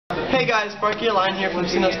Hey guys, Sparkyalain here from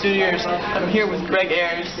Sino Studios. I'm here with Greg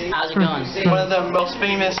Ayres. How's it going? One of the most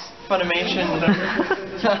famous Funimation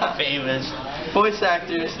famous voice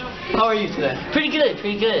actors. How are you today? Pretty good,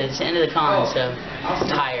 pretty good. It's the end of the con, so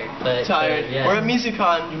tired, but Tired. yeah. We're at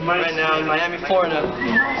Mizucon right now in Miami, Florida.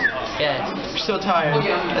 Yeah. We're so tired.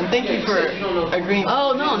 And thank you for agreeing.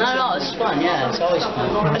 Oh no, not at all. It's fun. Yeah, it's always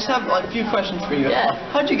fun. I just have a few questions for you. Yeah.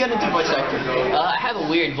 How'd you get into voice acting? I have a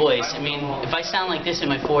weird voice. I mean, if I sound like this in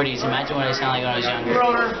my 40s, imagine what I sound like when I was younger.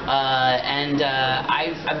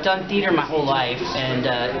 I've done theater my whole life, and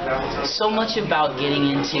so much about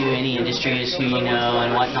getting into any industry is who you know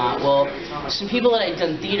and whatnot. Well, some people that I'd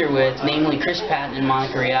done theater with, namely Chris Patton and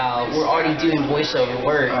Monica Rial, were already doing voiceover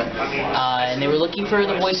work, and they were looking for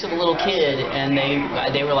the voice of a little kid, and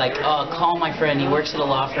they were like, oh, call my friend, he works at a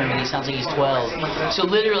law firm and he sounds like he's 12. So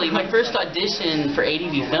literally, my first audition for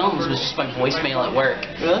ADV Films was just my voicemail at work.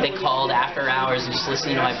 They called after hours and just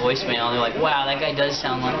listening to my voicemail, and they're like, wow, that guy does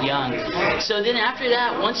sound like young. So then after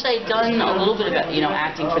that, once I'd done a little bit of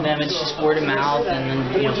acting for them, it's just word of mouth, and then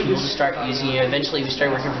people just start using it. Eventually we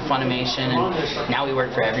started working for Funimation, and now we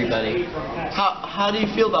work for everybody. How do you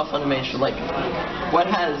feel about Funimation? Like, what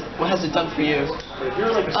has it done for you?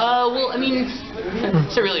 Well, I mean,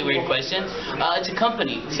 it's a really weird question. It's a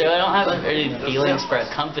company, so I don't have any feelings for a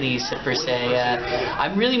company per se.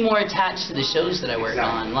 I'm really more attached to the shows that I work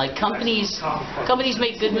on. Like, companies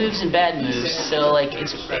make good moves and bad moves, so like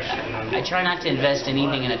I try not to invest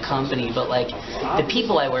anything in a company, but like the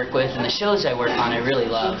people I work with and the shows I work on, I really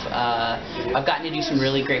love. I've gotten to do some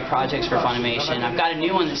really great projects for Funimation. I've got a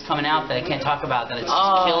new one that's coming out that I can't talk about, that it's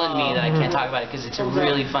just killing me that I can't talk about it because it's a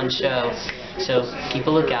really fun show. So keep a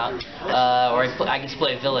lookout. Or I get to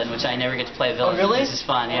play a villain, which I never get to play a villain. Oh, really? This is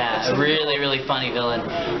fun, yeah. A really, really funny villain.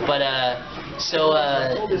 But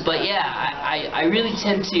yeah, I really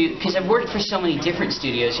tend to, because I've worked for so many different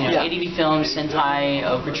studios, ADV Films, Sentai,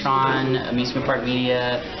 Okratron, Amusement Park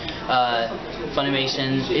Media,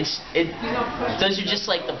 Funimation. Those are just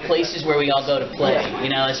like the places where we all go to play.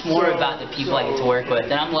 It's more about the people I get to work with,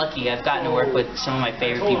 and I'm lucky. I've gotten to work with some of my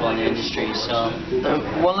favorite people in the industry. So,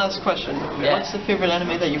 one last question. Yeah. What's the favorite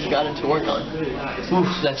anime that you've gotten to work on? Oof,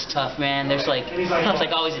 that's tough, man. There's it's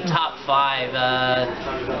like always a top 5.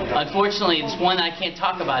 Unfortunately, it's one that I can't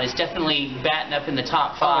talk about. It's definitely batting up in the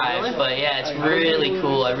top 5. Oh, really? But yeah, it's really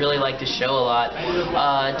cool. I really like the show a lot.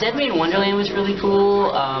 Dead Man Wonderland was really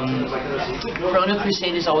cool. Chrono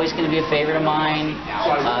Crusade is always going to be a favorite of mine.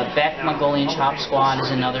 Beck Mongolian Chop Squad is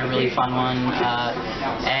another really fun one.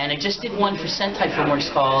 And I just did one for Sentai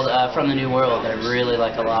Filmworks called From the New World that I really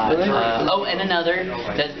like a lot. Really? And another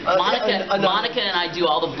that Monica and I do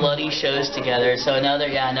all the bloody shows together. So another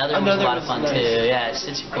one's a lot of fun too. Yeah, it's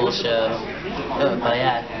such a cool show. But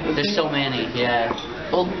yeah, there's so many. Yeah.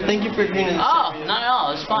 Well, thank you for agreeing to this. Oh, not at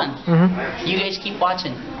all. It was fun. You guys keep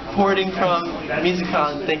watching. Reporting from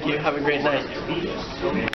Mizucon. Thank you. Have a great night.